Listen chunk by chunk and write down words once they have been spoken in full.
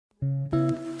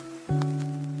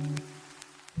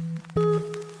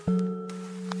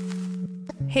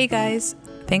Hey guys,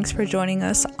 thanks for joining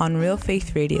us on Real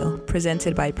Faith Radio,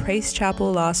 presented by Praise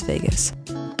Chapel, Las Vegas.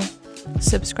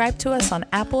 Subscribe to us on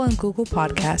Apple and Google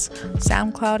Podcasts,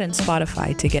 SoundCloud, and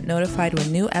Spotify to get notified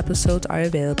when new episodes are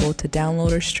available to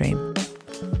download or stream.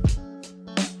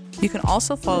 You can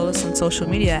also follow us on social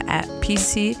media at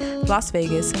PC Las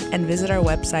Vegas and visit our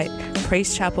website,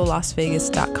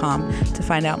 praisechapellasvegas.com, to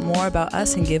find out more about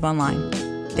us and give online.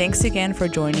 Thanks again for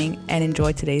joining and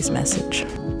enjoy today's message.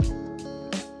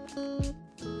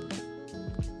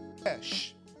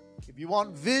 If you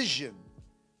want vision,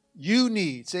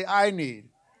 I need.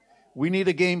 We need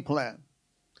a game plan.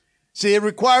 See, it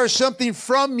requires something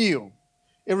from you.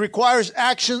 It requires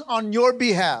action on your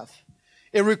behalf.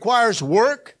 It requires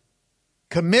work,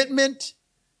 commitment,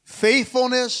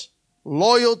 faithfulness,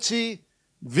 loyalty,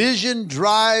 vision,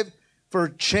 drive for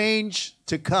change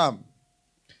to come.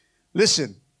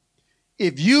 Listen,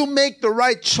 if you make the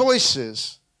right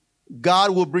choices,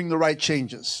 God will bring the right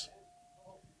changes.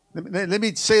 Let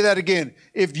me say that again.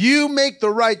 If you make the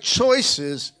right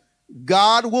choices,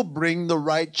 God will bring the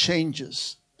right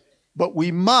changes. But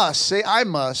we must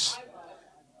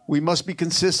we must be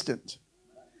consistent.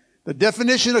 The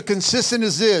definition of consistent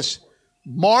is this: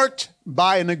 marked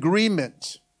by an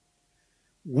agreement.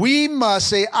 I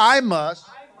must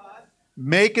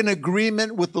make an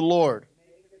agreement with the Lord.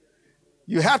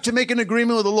 You have to make an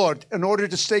agreement with the Lord in order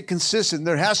to stay consistent.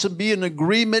 There has to be an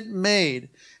agreement made.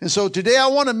 And so today I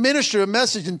want to minister a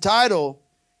message entitled,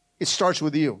 It Starts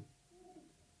With You.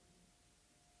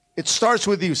 It starts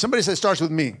with you. Somebody say, it starts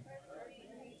with me.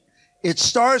 It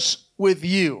starts with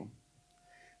you.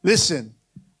 Listen,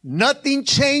 nothing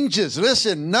changes.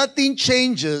 Nothing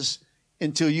changes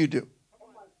until you do.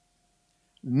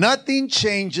 Nothing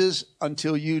changes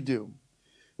until you do.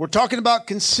 We're talking about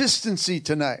consistency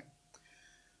tonight.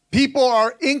 People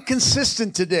are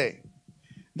inconsistent today.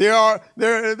 You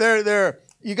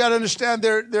got to understand,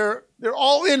 they're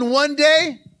all in one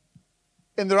day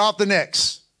and they're out the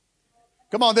next.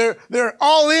 Come on, they're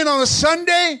all in on a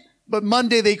Sunday, but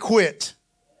Monday they quit.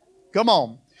 Come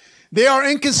on. They are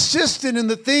inconsistent in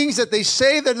the things that they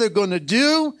say that they're going to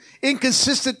do,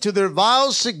 inconsistent to their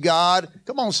vows to God.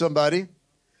 Come on, somebody.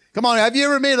 Come on, have you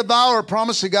ever made a vow or a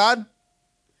promise to God?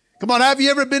 Come on, have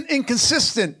you ever been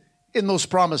inconsistent in those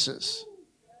promises?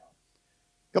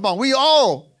 Come on, we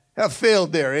all have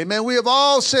failed there. Amen. We have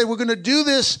all said we're going to do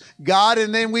this, God,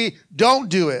 and then we don't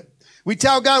do it. We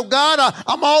tell God,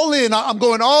 I'm all in. I'm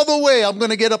going all the way. I'm going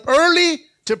to get up early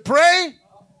to pray,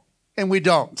 and we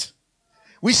don't.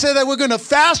 We say that we're going to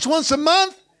fast once a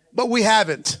month, but we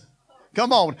haven't.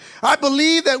 Come on. I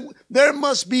believe that there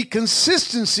must be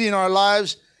consistency in our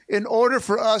lives in order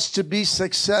for us to be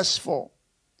successful.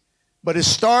 But it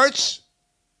starts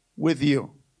with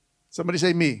you. Somebody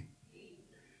say me.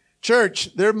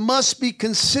 Church, there must be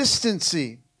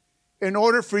consistency in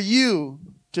order for you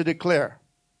to declare.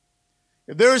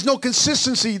 If there is no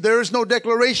consistency, there is no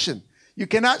declaration. You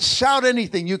cannot shout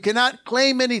anything. You cannot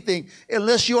claim anything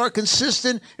unless you are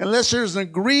consistent, unless there's an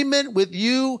agreement with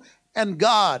you and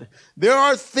God. There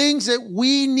are things that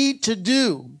we need to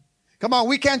do. Come on,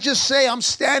 we can't just say, I'm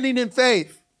standing in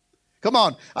faith. Come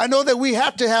on. I know that we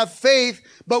have to have faith,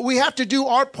 but we have to do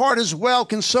our part as well.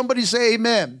 Can somebody say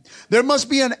amen? There must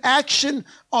be an action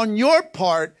on your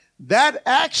part. That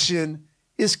action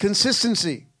is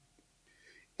consistency.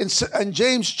 In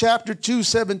James chapter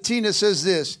 2:17, it says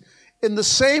this: in the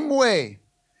same way,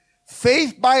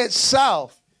 faith by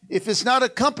itself, if it's not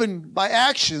accompanied by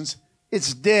actions,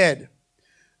 it's dead.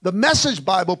 The Message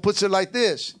Bible puts it like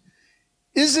this: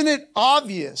 isn't it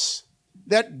obvious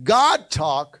that God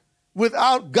talk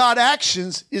without God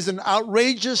actions is an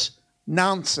outrageous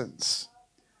nonsense?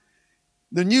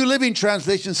 The New Living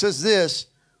Translation says this: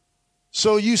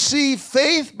 so you see,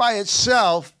 faith by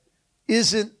itself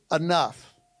isn't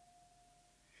enough.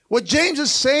 What James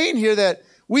is saying here, that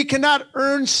we cannot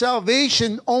earn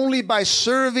salvation only by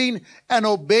serving and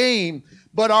obeying,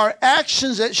 but our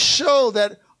actions that show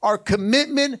that our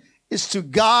commitment is to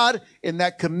God and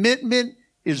that commitment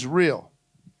is real.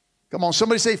 Come on,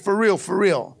 somebody say for real, for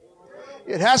real.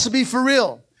 It has to be for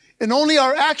real. And only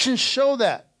our actions show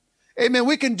that. Amen.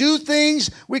 We can do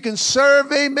things, we can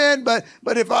serve, amen, but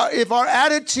if our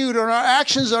attitude or our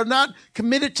actions are not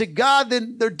committed to God,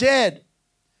 then they're dead.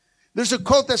 There's a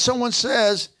quote that someone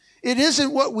says, it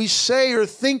isn't what we say or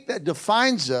think that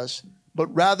defines us, but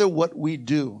rather what we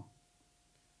do.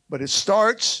 But it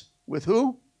starts with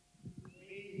who?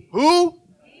 Me. Who?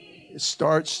 Me. It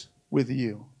starts with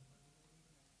you.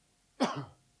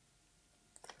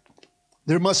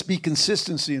 There must be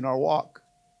consistency in our walk.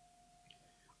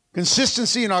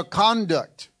 Consistency in our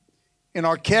conduct, in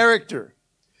our character.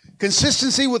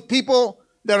 Consistency with people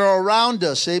that are around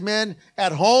us, amen.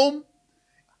 At home,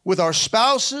 with our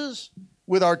spouses,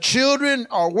 with our children,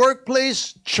 our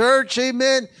workplace, church,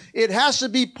 amen. It has to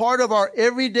be part of our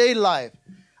everyday life.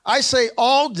 I say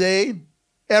all day,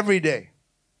 every day.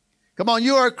 Come on,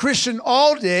 you are a Christian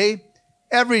all day,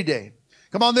 every day.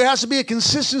 Come on, there has to be a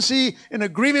consistency in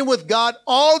agreement with God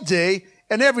all day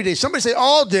and every day. Somebody say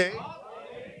all day,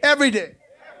 every day.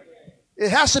 It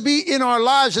has to be in our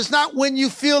lives. It's not when you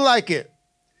feel like it.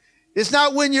 It's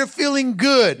not when you're feeling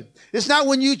good. It's not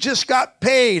when you just got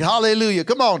paid. Hallelujah.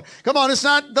 Come on. Come on. It's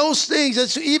not those things.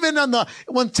 It's even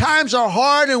when times are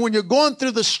hard and when you're going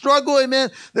through the struggle,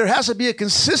 amen, there has to be a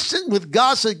consistent with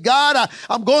God. Say, God,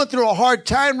 I'm going through a hard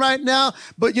time right now,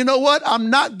 but you know what? I'm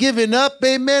not giving up.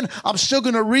 Amen. I'm still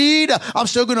going to read. I'm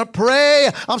still going to pray.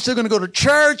 I'm still going to go to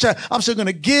church. I'm still going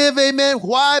to give. Amen.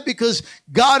 Why? Because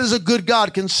God is a good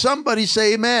God. Can somebody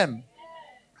say amen?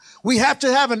 We have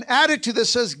to have an attitude that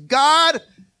says, God,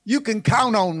 you can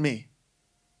count on me.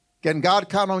 Can God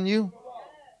count on you?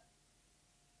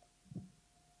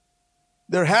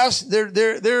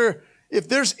 If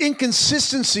there's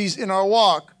inconsistencies in our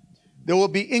walk, there will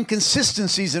be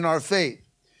inconsistencies in our faith,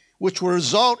 which will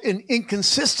result in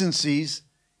inconsistencies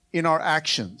in our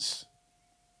actions.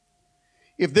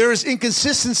 If there is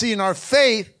inconsistency in our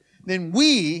faith, then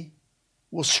we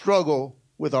will struggle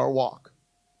with our walk.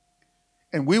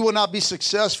 And we will not be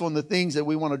successful in the things that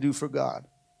we want to do for God.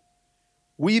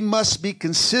 We must be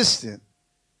consistent,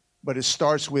 but it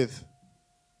starts with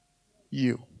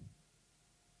you.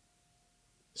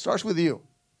 It starts with you.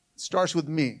 It starts with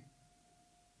me.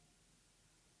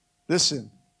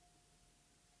 Listen,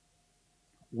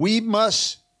 we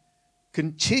must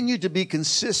continue to be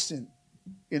consistent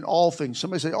in all things.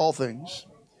 Somebody say all things.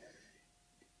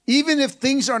 Even if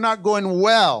things are not going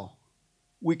well,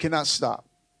 we cannot stop.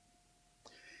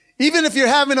 Even if you're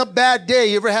having a bad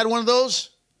day, you ever had one of those?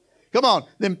 Come on,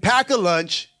 then pack a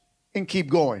lunch and keep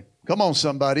going. Come on,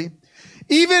 somebody.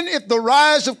 Even if the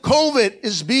rise of COVID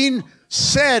is being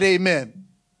said, amen,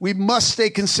 we must stay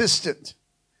consistent.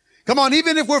 Come on,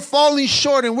 even if we're falling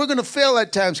short and we're going to fail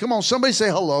at times, come on, somebody say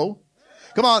hello.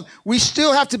 Come on, we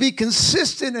still have to be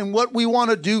consistent in what we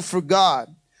want to do for God.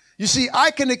 You see,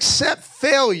 I can accept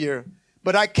failure,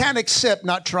 but I can't accept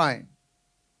not trying.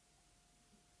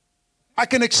 I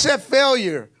can accept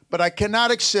failure, but I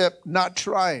cannot accept not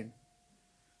trying.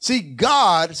 See,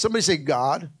 God, somebody say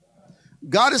God.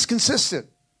 God is consistent.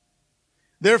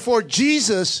 Therefore,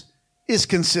 Jesus is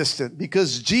consistent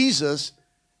because Jesus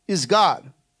is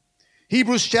God.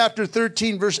 Hebrews chapter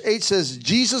 13, verse 8 says,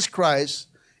 Jesus Christ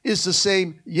is the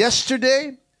same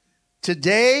yesterday,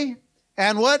 today,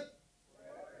 and what?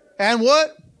 And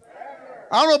what?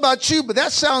 I don't know about you, but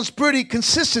that sounds pretty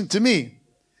consistent to me.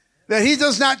 That he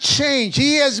does not change.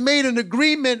 He has made an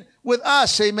agreement with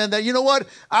us, amen, that you know what?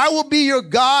 I will be your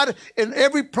God, and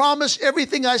every promise,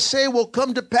 everything I say will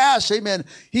come to pass, amen.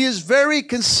 He is very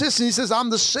consistent. He says, I'm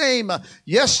the same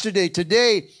yesterday,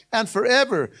 today, and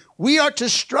forever. We are to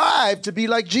strive to be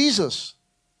like Jesus,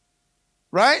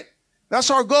 right? That's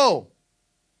our goal.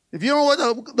 If you know what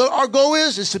our goal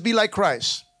is to be like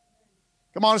Christ.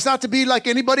 Come on, it's not to be like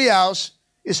anybody else.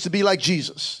 It's to be like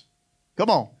Jesus. Come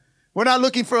on. We're not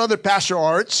looking for other Pastor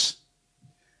Arts.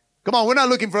 Come on, we're not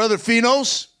looking for other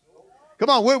Finos. Come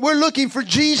on, we're looking for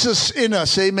Jesus in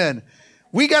us, amen.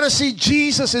 We got to see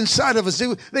Jesus inside of us.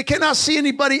 They cannot see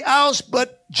anybody else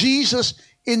but Jesus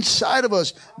inside of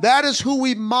us. That is who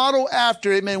we model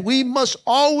after, amen. We must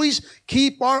always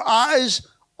keep our eyes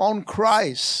on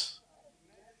Christ.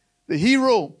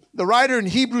 The writer in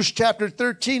Hebrews chapter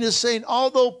 13 is saying,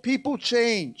 although people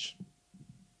change,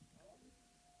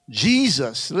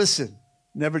 Jesus, listen,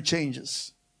 never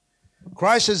changes.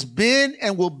 Christ has been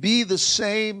and will be the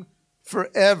same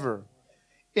forever.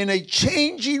 In a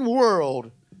changing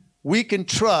world, we can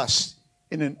trust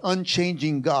in an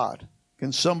unchanging God.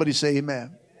 Can somebody say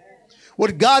amen?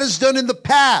 What God has done in the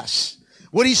past,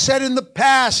 what he said in the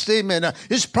past, amen.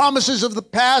 His promises of the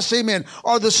past, amen,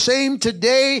 are the same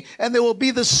today and they will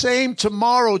be the same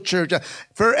tomorrow, church.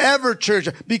 Forever, church,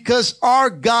 because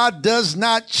our God does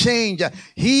not change.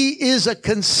 He is a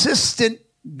consistent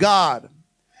God.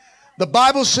 The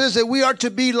Bible says that we are to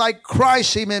be like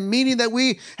Christ, amen, meaning that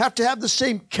we have to have the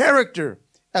same character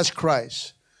as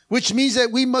Christ, which means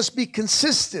that we must be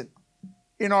consistent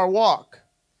in our walk.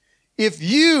 If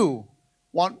you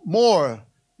want more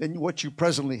than what you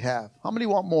presently have, how many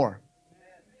want more?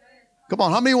 Come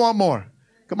on, how many want more?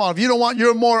 Come on, if you don't want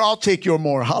your more, I'll take your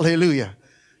more. Hallelujah.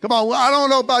 Come on, I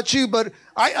don't know about you, but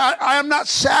I am not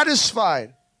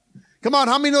satisfied. Come on,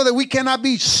 how many know that we cannot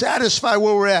be satisfied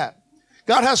where we're at?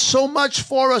 God has so much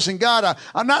for us. And God,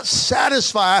 I'm not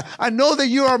satisfied. I know that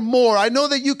you are more. I know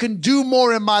that you can do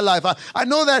more in my life. I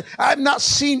know that I've not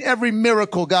seen every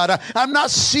miracle, God. I've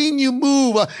not seen you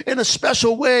move in a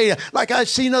special way like I've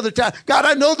seen other times. God,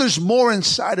 I know there's more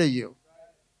inside of you.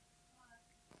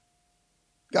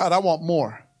 God, I want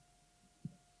more.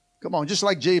 Come on, just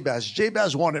like Jabez.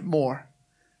 Jabez wanted more.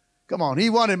 Come on, he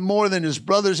wanted more than his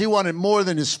brothers. He wanted more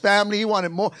than his family. He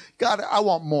wanted more. God, I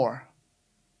want more.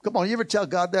 Come on, you ever tell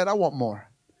God that? I want more.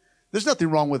 There's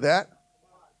nothing wrong with that.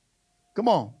 Come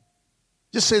on.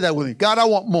 Just say that with me. God, I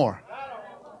want more.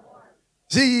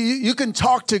 See, you can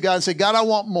talk to God and say, God, I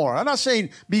want more. I'm not saying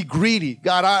be greedy.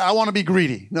 God, I want to be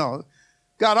greedy. No.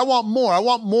 God, I want more. I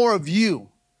want more of you.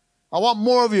 I want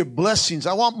more of your blessings.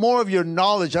 I want more of your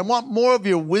knowledge. I want more of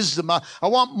your wisdom. I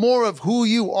want more of who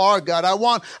you are, God. I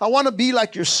want to be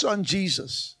like your son,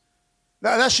 Jesus.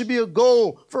 Now, that should be a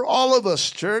goal for all of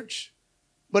us, church.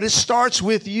 But it starts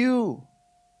with you.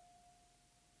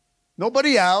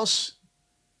 Nobody else.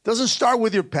 Doesn't start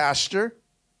with your pastor.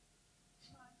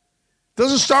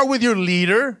 Doesn't start with your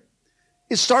leader.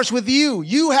 It starts with you.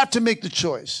 You have to make the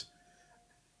choice.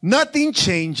 Nothing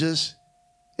changes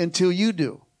until you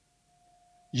do.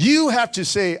 You have to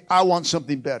say, I want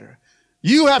something better.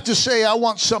 You have to say, I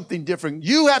want something different.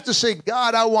 You have to say,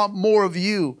 God, I want more of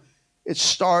you. It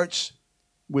starts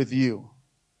with you.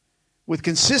 With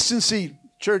consistency,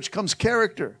 church, comes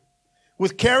character.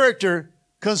 With character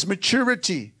comes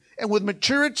maturity. And with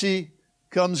maturity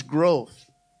comes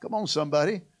growth. Come on,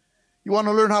 somebody. You want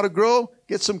to learn how to grow?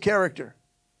 Get some character.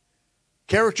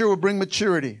 Character will bring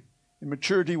maturity. And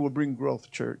maturity will bring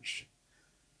growth, church.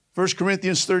 1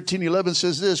 Corinthians 13:11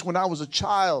 says this, when I was a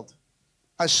child,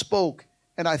 I spoke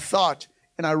and I thought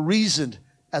and I reasoned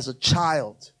as a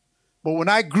child. But when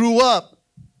I grew up,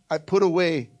 I put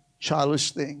away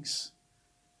childish things.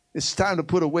 It's time to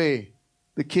put away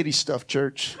the kiddie stuff,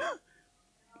 church.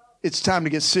 It's time to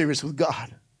get serious with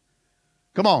God.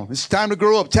 Come on, it's time to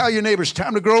grow up. Tell your neighbors,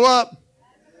 time to grow up.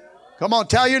 Come on,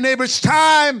 tell your neighbors,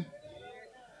 time.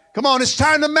 Come on, it's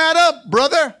time to man up,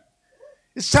 brother.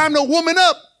 It's time to woman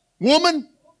up. Woman,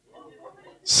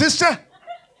 sister.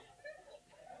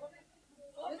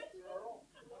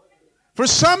 For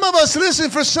some of us,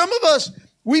 listen, for some of us,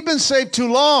 we've been saved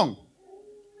too long.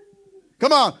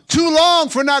 Come on, too long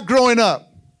for not growing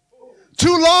up.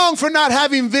 Too long for not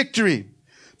having victory.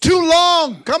 Too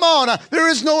long, come on, there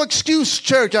is no excuse,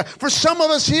 church. For some of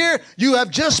us here, you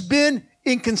have just been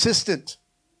inconsistent.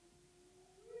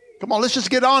 Come on, let's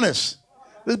just get honest.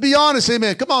 Let's be honest,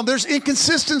 amen. Come on, there's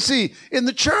inconsistency in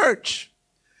the church.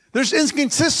 There's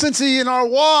inconsistency in our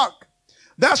walk.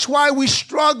 That's why we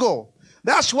struggle.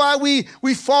 That's why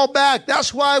we fall back.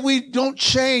 That's why we don't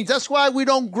change. That's why we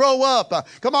don't grow up.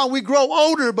 Come on, we grow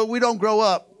older, but we don't grow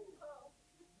up.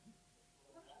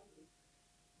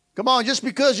 Come on, just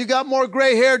because you got more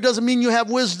gray hair doesn't mean you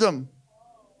have wisdom.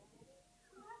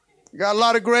 You got a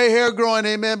lot of gray hair growing,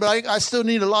 amen, but I still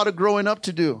need a lot of growing up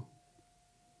to do.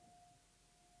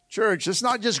 Church, let's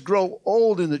not just grow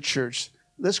old in the church.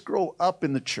 Let's grow up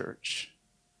in the church.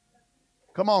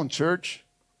 Come on, church.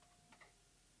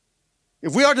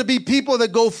 If we are to be people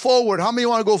that go forward, how many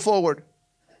want to go forward?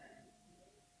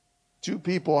 2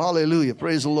 people. Hallelujah.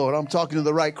 Praise the Lord. I'm talking to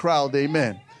the right crowd.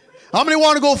 Amen. How many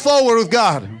want to go forward with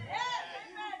God?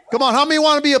 Come on. How many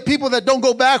want to be a people that don't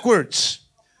go backwards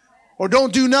or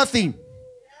don't do nothing?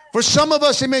 For some of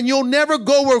us, amen, you'll never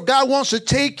go where God wants to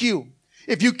take you.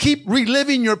 If you keep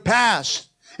reliving your past,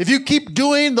 if you keep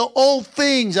doing the old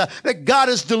things that God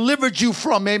has delivered you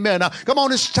from, amen. Come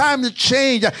on, it's time to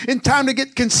change. It's time to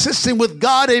get consistent with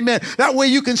God, amen. That way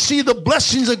you can see the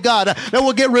blessings of God that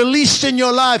will get released in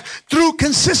your life through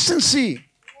consistency.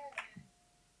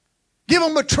 Give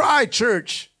him a try,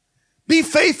 church. Be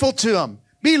faithful to him.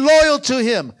 Be loyal to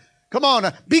him. Come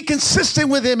on, be consistent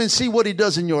with him and see what he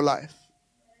does in your life.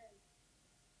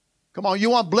 Come on, you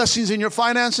want blessings in your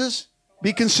finances?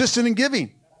 Be consistent in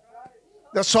giving.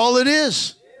 That's all it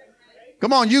is.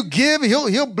 Come on, you give,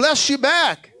 he'll bless you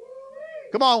back.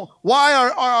 Come on, why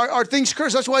are things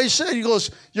cursed? That's why he said, he goes,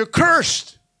 you're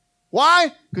cursed.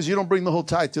 Why? Because you don't bring the whole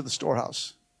tithe to the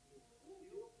storehouse.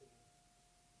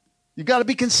 You've got to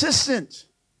be consistent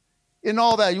in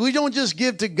all that. We don't just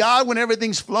give to God when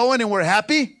everything's flowing and we're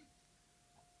happy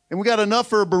and we got enough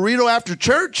for a burrito after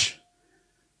church.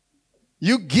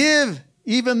 You give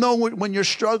even though when you're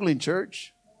struggling,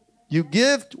 church. You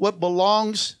give what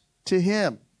belongs to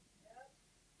him.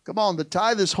 Come on, the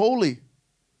tithe is holy.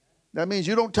 That means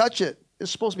you don't touch it. It's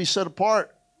supposed to be set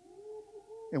apart.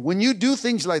 And when you do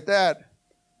things like that,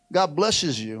 God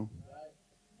blesses you.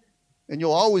 And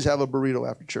you'll always have a burrito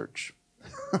after church.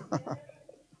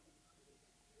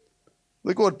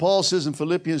 Look at what Paul says in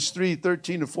Philippians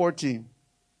 3:13-14.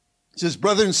 He says,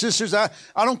 brothers and sisters, I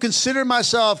don't consider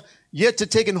myself yet to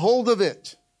taken hold of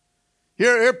it.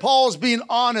 Here Paul's being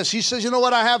honest. He says, you know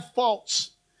what? I have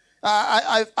faults.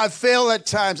 I fail at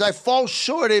times. I fall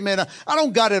short, amen. I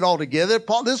don't got it all together.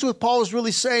 This is what Paul is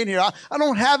really saying here. I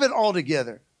don't have it all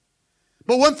together.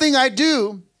 But one thing I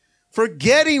do,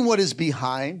 forgetting what is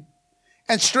behind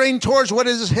and straying towards what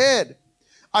is ahead,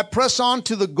 I press on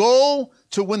to the goal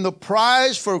to win the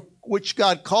prize for which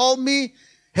God called me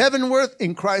heavenward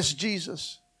in Christ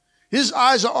Jesus. His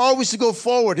eyes are always to go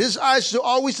forward. His eyes are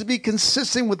always to be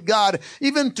consistent with God,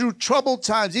 even through troubled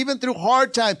times, even through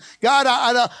hard times. God,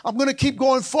 I'm going to keep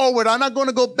going forward. I'm not going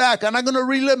to go back. I'm not going to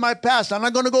relive my past. I'm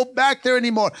not going to go back there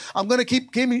anymore. I'm going to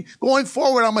keep going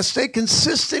forward. I'm going to stay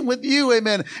consistent with you,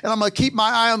 amen, and I'm going to keep my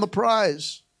eye on the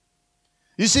prize.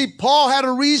 You see, Paul had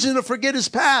a reason to forget his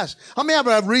past. How many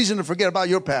ever have reason to forget about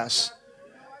your past?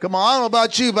 Come on, I don't know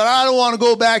about you, but I don't want to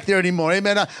go back there anymore.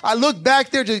 Amen. I look back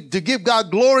there to give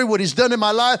God glory, what he's done in my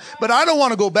life, but I don't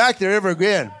want to go back there ever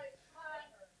again.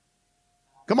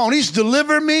 Come on, he's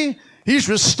delivered me. He's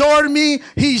restored me.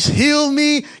 He's healed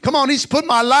me. Come on, he's put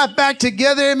my life back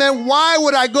together. Amen. Why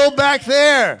would I go back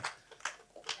there?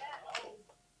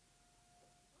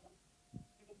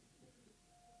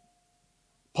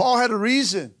 Paul had a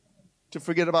reason to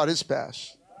forget about his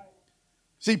past.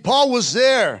 See, Paul was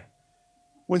there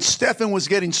when Stephen was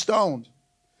getting stoned.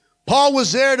 Paul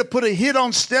was there to put a hit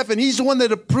on Stephen. He's the one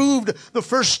that approved the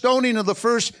first stoning of the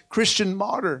first Christian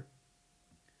martyr.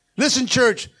 Listen,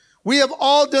 church, we have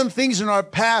all done things in our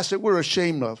past that we're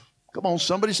ashamed of. Come on,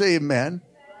 somebody say amen.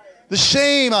 The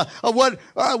shame of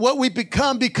what we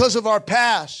become because of our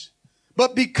past.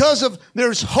 But because of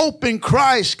there's hope in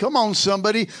Christ, come on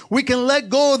somebody, we can let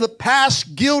go of the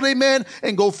past guilt, amen,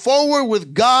 and go forward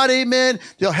with God, amen,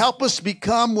 to help us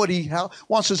become what he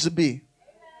wants us to be.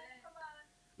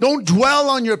 Don't dwell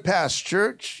on your past,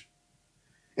 church.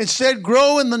 Instead,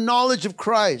 grow in the knowledge of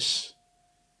Christ,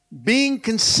 being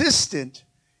consistent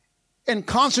and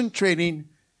concentrating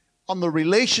on the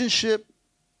relationship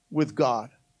with God.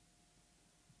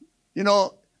 You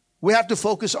know, we have to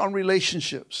focus on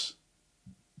relationships.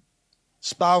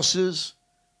 Spouses,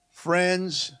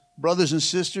 friends, brothers and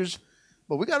sisters,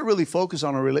 but we got to really focus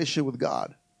on our relationship with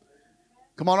God.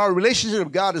 Come on, our relationship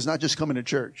with God is not just coming to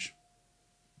church.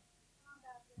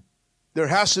 There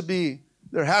has to be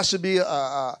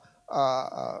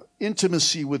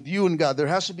intimacy with you and God. There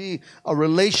has to be a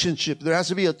relationship. There has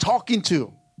to be a talking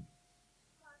to,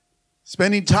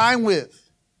 spending time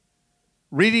with,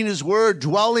 reading His Word,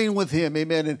 dwelling with Him,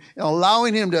 amen, and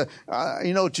allowing Him to,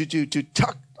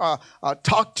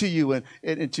 talk to you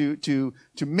and to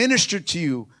minister to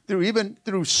you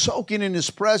through soaking in His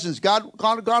presence. God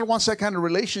wants that kind of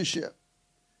relationship.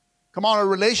 Come on, a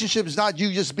relationship is not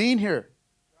you just being here.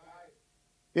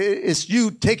 It's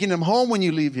you taking Him home when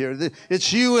you leave here.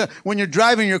 It's you when you're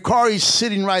driving your car, He's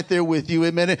sitting right there with you,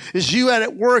 amen. It's you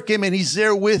at work, amen, He's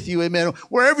there with you, amen.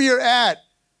 Wherever you're at,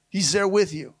 He's there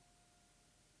with you.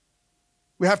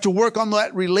 We have to work on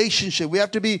that relationship. We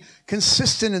have to be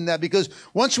consistent in that, because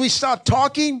once we stop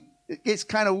talking, it gets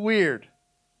kind of weird.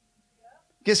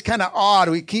 It gets kind of odd.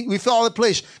 We feel all the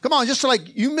place. Come on, just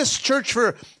like you miss church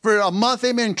for a month,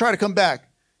 amen, and try to come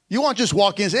back. You won't just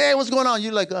walk in and say, hey, what's going on?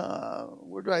 You're like,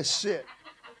 where do I sit?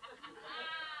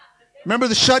 Remember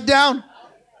the shutdown?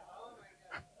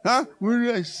 Huh? Where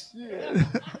do I sit?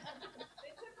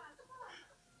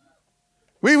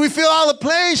 We feel out of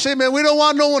place, amen. We don't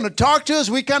want no one to talk to us.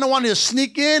 We kind of want to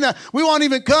sneak in. We won't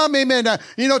even come, amen.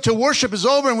 To worship is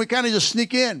over and we kind of just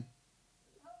sneak in.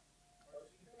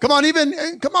 Even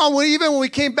when we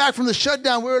came back from the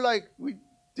shutdown, we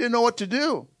didn't know what to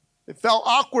do. It felt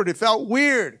awkward. It felt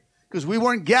weird because we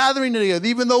weren't gathering together,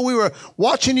 even though we were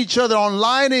watching each other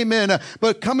online, amen.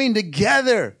 But coming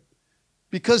together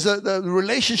because the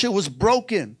relationship was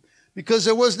broken. Because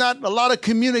there was not a lot of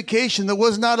communication. There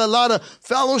was not a lot of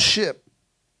fellowship.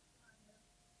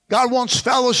 God wants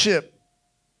fellowship.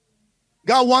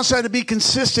 God wants that to be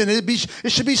consistent.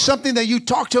 It should be something that you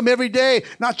talk to Him every day,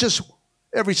 not just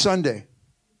every Sunday.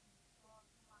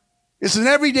 It's an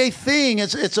everyday thing.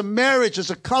 It's a marriage. It's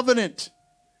a covenant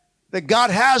that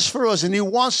God has for us. And He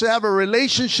wants to have a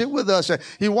relationship with us.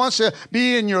 He wants to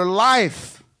be in your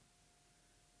life.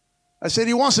 I said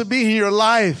He wants to be in your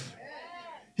life.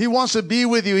 He wants to be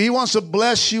with you. He wants to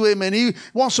bless you, amen. He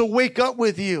wants to wake up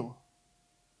with you.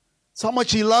 That's how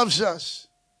much He loves us.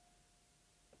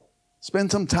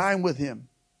 Spend some time with Him.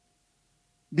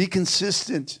 Be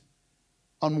consistent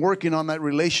on working on that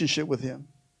relationship with Him.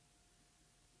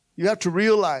 You have to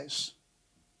realize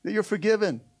that you're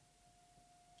forgiven.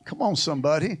 Come on,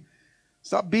 somebody.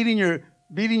 Stop beating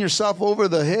yourself over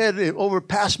the head over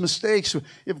past mistakes.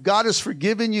 If God has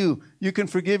forgiven you, you can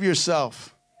forgive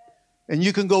yourself. And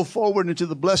you can go forward into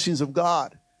the blessings of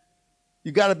God.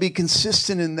 You got to be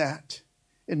consistent in that.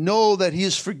 And know that He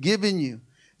has forgiven you.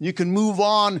 You can move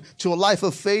on to a life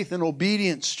of faith and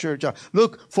obedience, church.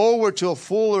 Look forward to a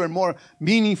fuller and more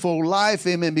meaningful life,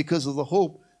 amen, because of the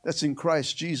hope that's in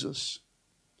Christ Jesus.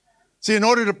 See, in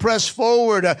order to press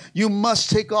forward, you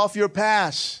must take off your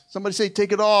past. Somebody say,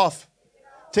 take it off.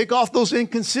 Take off those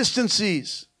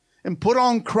inconsistencies and put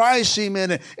on Christ,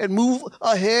 amen, and move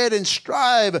ahead and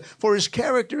strive for His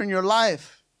character in your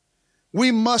life.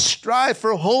 We must strive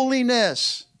for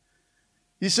holiness.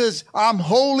 He says, I'm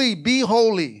holy, be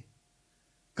holy.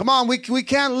 Come on, we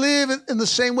can't live in the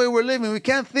same way we're living. We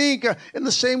can't think in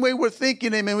the same way we're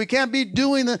thinking, amen. We can't be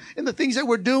doing the things that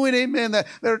we're doing, amen,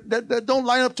 that don't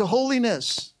line up to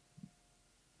holiness.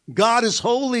 God is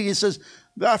holy. He says,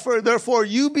 therefore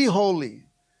you be holy.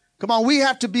 Come on, we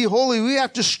have to be holy. We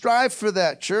have to strive for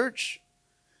that, church.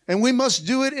 And we must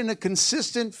do it in a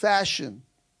consistent fashion.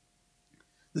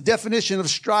 The definition of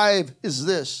strive is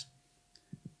this: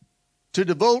 to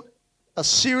devote a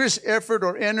serious effort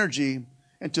or energy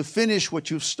and to finish what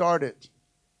you've started.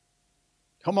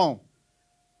 Come on.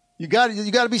 You got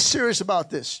to be serious about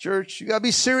this, church. You got to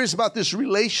be serious about this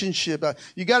relationship.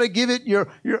 You got to give it your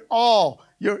all,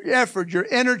 your effort, your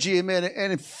energy, amen,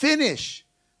 and finish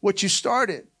what you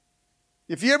started.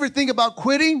 If you ever think about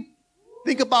quitting,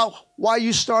 think about why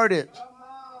you started.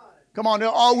 Come on, they'll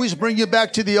always bring you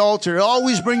back to the altar. They'll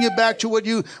always bring you back to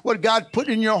what God put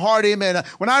in your heart, amen.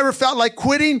 When I ever felt like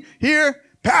quitting here,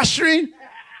 pastoring,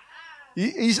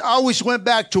 He's always went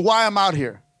back to why I'm out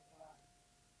here.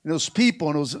 And it was people,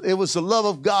 and it was the love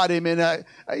of God, amen.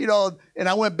 And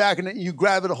I went back, and you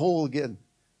grab it a hold again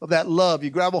of that love. You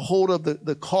grab a hold of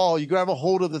the call. You grab a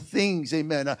hold of the things,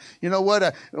 amen. You know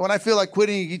what? When I feel like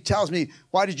quitting, He tells me,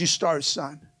 why did you start,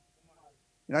 son?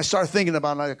 And I start thinking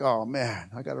about it, like, oh, man,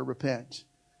 I got to repent.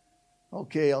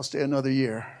 Okay, I'll stay another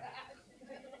year.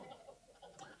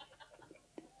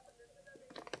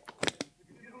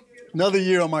 Another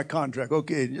year on my contract.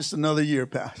 Okay, just another year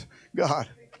pass. God.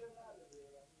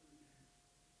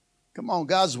 Come on,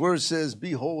 God's word says,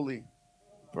 be holy,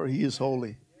 for He is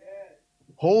holy.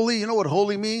 Holy, you know what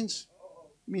holy means?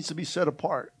 It means to be set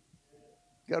apart.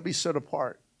 You got to be set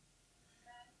apart.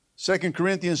 2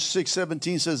 Corinthians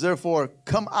 6:17 says, therefore,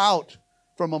 come out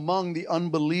from among the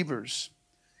unbelievers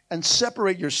and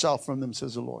separate yourself from them,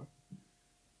 says the Lord.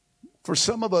 For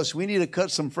some of us, we need to cut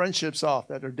some friendships off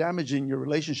that are damaging your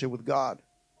relationship with God.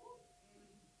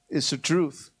 It's the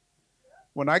truth.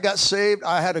 When I got saved,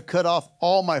 I had to cut off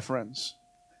all my friends.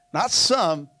 Not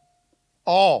some,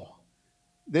 all.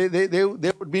 They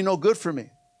would be no good for me.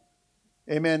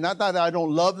 Amen. Not that I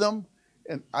don't love them,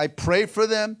 and I pray for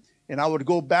them, and I would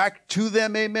go back to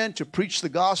them, amen, to preach the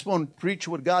gospel and preach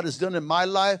what God has done in my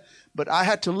life. But I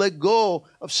had to let go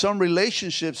of some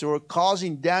relationships that were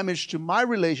causing damage to my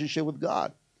relationship with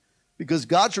God. Because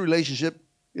God's relationship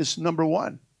is number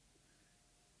one.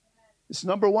 It's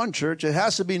number one, church. It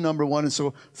has to be number one. And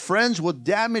so friends will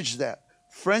damage that.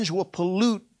 Friends will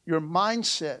pollute your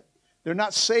mindset. They're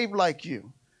not saved like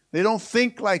you. They don't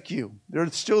think like you. They're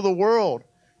still the world.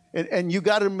 And you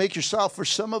got to make yourself, for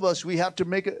some of us, we have to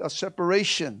make a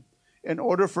separation in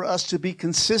order for us to be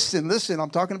consistent. Listen, I'm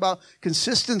talking about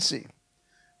consistency.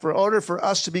 For order for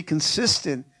us to be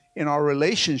consistent in our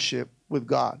relationship with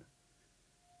God.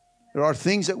 There are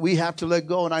things that we have to let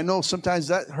go. And I know sometimes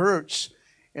that hurts.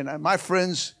 And my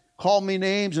friends call me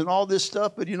names and all this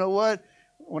stuff. But you know what?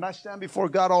 When I stand before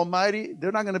God Almighty,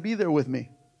 they're not going to be there with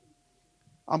me.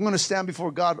 I'm going to stand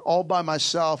before God all by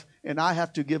myself. And I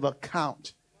have to give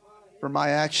account for my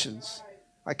actions.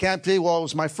 I can't say, well, it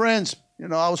was my friends. You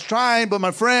know, I was trying, but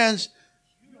my friends.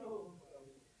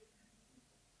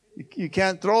 You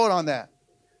can't throw it on that.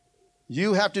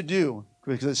 You have to do.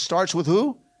 Because it starts with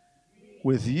who?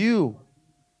 With you.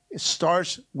 It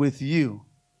starts with you.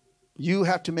 You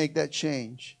have to make that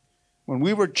change. When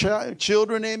we were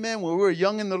children, amen, when we were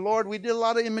young in the Lord, we did a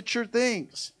lot of immature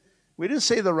things. We didn't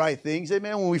say the right things,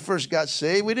 amen, when we first got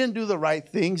saved. We didn't do the right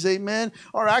things, amen.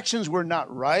 Our actions were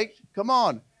not right. Come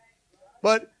on.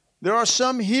 But there are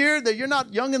some here that you're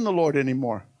not young in the Lord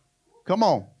anymore. Come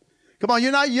on. Come on,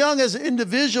 you're not young as an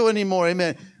individual anymore,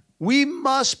 amen. We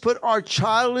must put our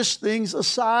childish things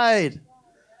aside.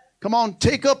 Come on,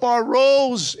 take up our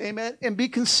roles, amen, and be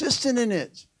consistent in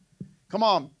it. Come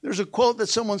on, there's a quote that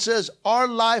someone says, our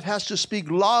life has to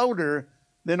speak louder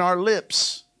than our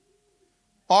lips.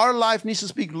 Our life needs to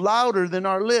speak louder than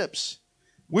our lips.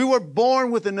 We were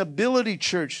born with an ability,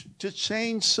 church, to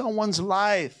change someone's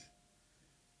life.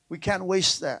 We can't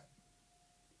waste that.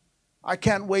 I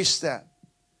can't waste that.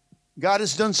 God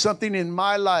has done something in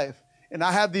my life, and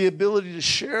I have the ability to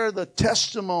share the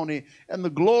testimony and the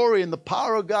glory and the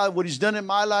power of God, what He's done in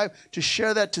my life, to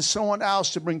share that to someone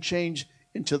else to bring change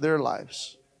into their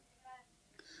lives.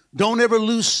 Don't ever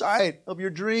lose sight of your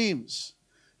dreams.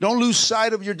 Don't lose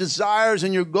sight of your desires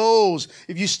and your goals.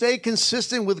 If you stay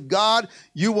consistent with God,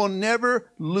 you will never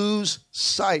lose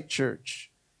sight,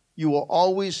 church. You will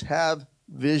always have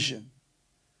vision.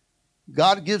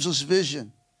 God gives us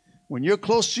vision. When you're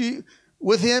close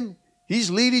with Him,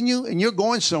 He's leading you and you're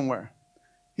going somewhere.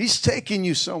 He's taking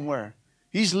you somewhere.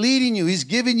 He's leading you. He's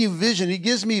giving you vision. He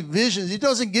gives me visions. He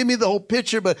doesn't give me the whole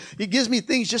picture, but He gives me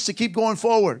things just to keep going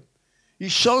forward. He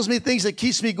shows me things that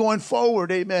keeps me going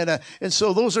forward. Amen. And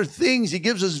so those are things. He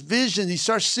gives us vision. He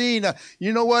starts seeing,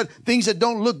 you know what? Things that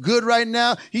don't look good right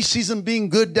now, He sees them being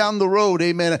good down the road.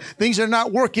 Amen. Things are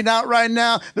not working out right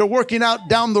now. They're working out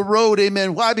down the road.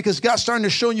 Amen. Why? Because God's starting to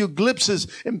show you glimpses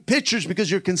and pictures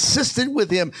because you're consistent with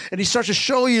Him. And He starts to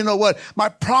show you, you know what? My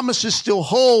promises still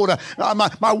hold.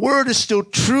 My word is still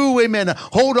true. Amen.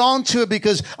 Hold on to it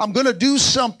because I'm going to do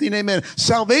something. Amen.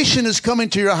 Salvation is coming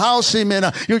to your house. Amen.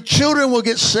 Your children will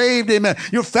get saved. Amen.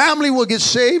 Your family will get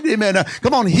saved. Amen.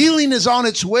 Come on. Healing is on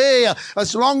its way.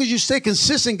 As long as you stay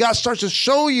consistent, God starts to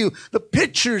show you the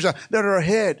pictures that are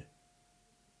ahead.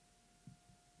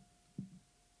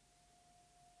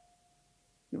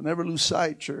 You'll never lose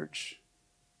sight, church,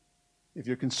 if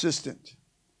you're consistent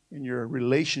in your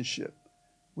relationship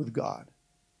with God.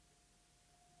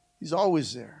 He's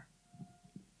always there.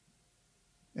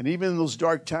 And even in those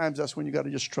dark times, that's when you got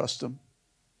to just trust Him.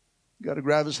 You got to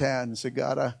grab His hand and say,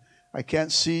 God, I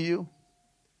can't see you.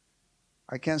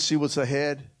 I can't see what's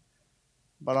ahead,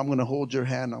 but I'm going to hold your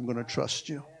hand. I'm going to trust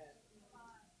you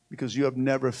because you have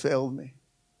never failed me.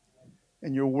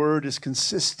 And your word is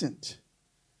consistent.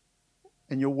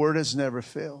 And your word has never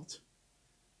failed.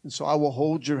 And so I will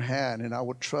hold your hand and I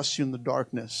will trust you in the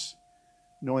darkness,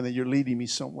 knowing that you're leading me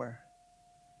somewhere.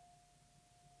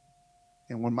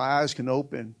 And when my eyes can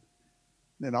open,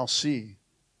 then I'll see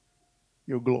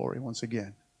your glory once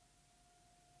again.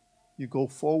 You go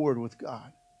forward with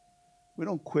God. We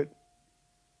don't quit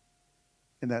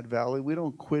in that valley. We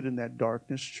don't quit in that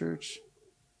darkness, church.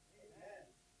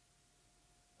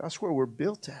 That's where we're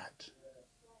built at.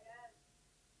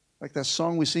 Like that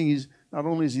song we sing, not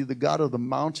only is He the God of the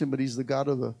mountain, but He's the God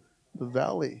of the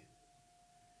valley.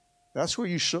 That's where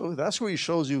He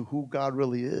shows you who God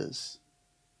really is.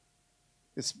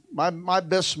 It's my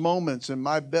best moments and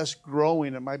my best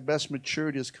growing and my best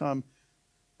maturity has come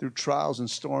through trials and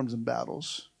storms and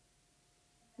battles.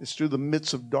 It's through the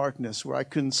midst of darkness where I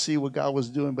couldn't see what God was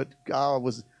doing, but God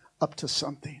was up to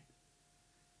something.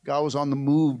 God was on the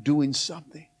move doing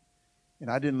something. And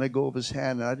I didn't let go of His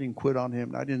hand and I didn't quit on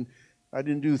Him. I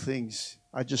didn't do things.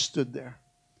 I just stood there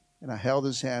and I held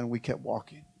His hand and we kept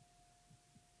walking.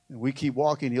 And we keep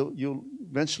walking, you'll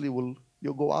eventually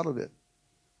you'll go out of it.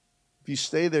 If you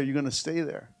stay there, you're going to stay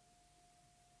there.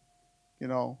 You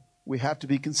know, we have to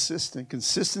be consistent.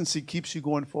 Consistency keeps you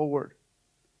going forward.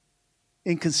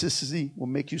 Inconsistency will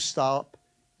make you stop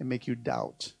and make you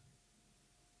doubt.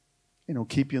 And it'll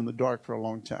keep you in the dark for a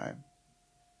long time.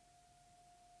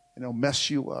 And it'll mess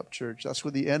you up, church. That's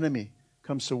where the enemy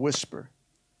comes to whisper.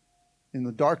 In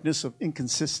the darkness of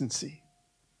inconsistency,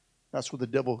 that's where the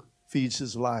devil feeds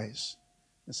his lies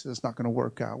and says, it's not going to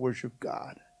work out. Where's your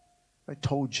God? I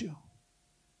told you.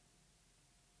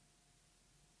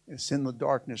 It's in the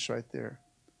darkness right there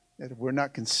that if we're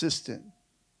not consistent,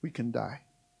 we can die.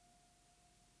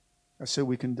 I said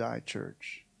we can die,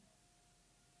 church.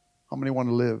 How many want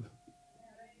to live?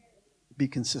 Be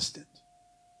consistent.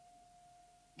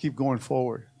 Keep going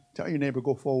forward. Tell your neighbor,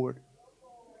 go forward.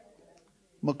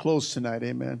 I'm going to close tonight,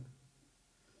 amen.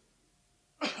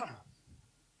 Let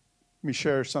me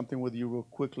share something with you real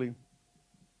quickly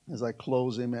as I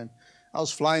close, amen. I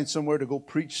was flying somewhere to go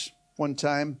preach one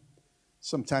time,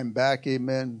 some time back,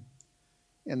 amen.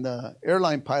 And the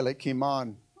airline pilot came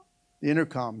on the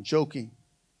intercom, joking.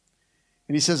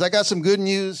 And he says, I got some good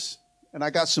news and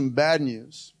I got some bad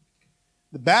news.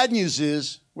 The bad news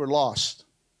is we're lost.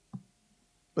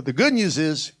 But the good news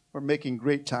is we're making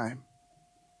great time.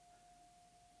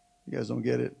 You guys don't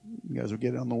get it. You guys will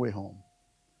get it on the way home.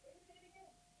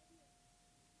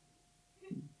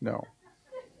 No.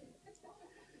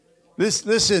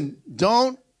 Listen,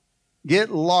 don't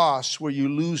get lost where you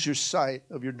lose your sight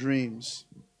of your dreams,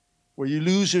 where you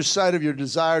lose your sight of your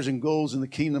desires and goals in the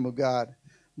kingdom of God.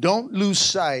 Don't lose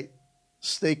sight.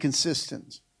 Stay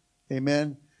consistent.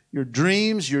 Amen. Your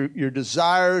dreams, your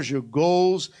desires, your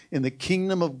goals in the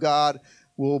kingdom of God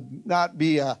will not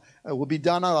be will be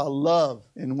done out of love.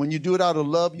 And when you do it out of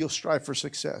love, you'll strive for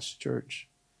success, church.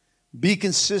 Be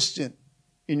consistent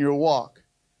in your walk.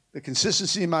 The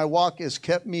consistency in my walk has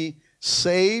kept me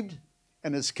saved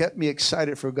and has kept me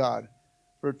excited for God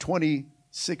for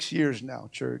 26 years now,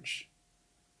 church.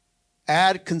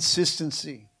 Add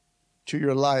consistency to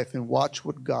your life and watch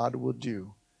what God will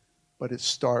do. But it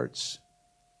starts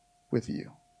with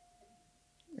you.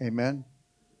 Amen.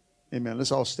 Amen.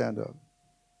 Let's all stand up.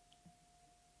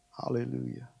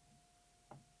 Hallelujah.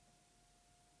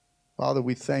 Father,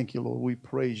 we thank you, Lord. We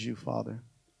praise you, Father.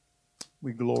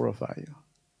 We glorify you.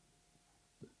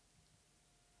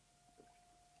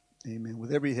 Amen.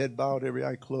 With every head bowed, every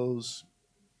eye closed.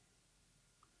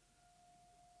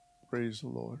 Praise the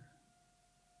Lord.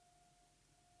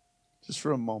 Just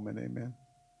for a moment, amen.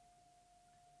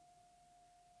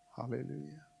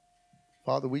 Hallelujah.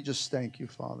 Father, we just thank you,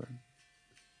 Father.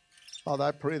 Father,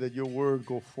 I pray that your word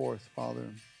go forth, Father,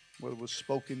 whether it was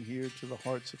spoken here to the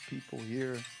hearts of people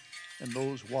here and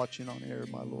those watching on air,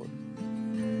 my Lord.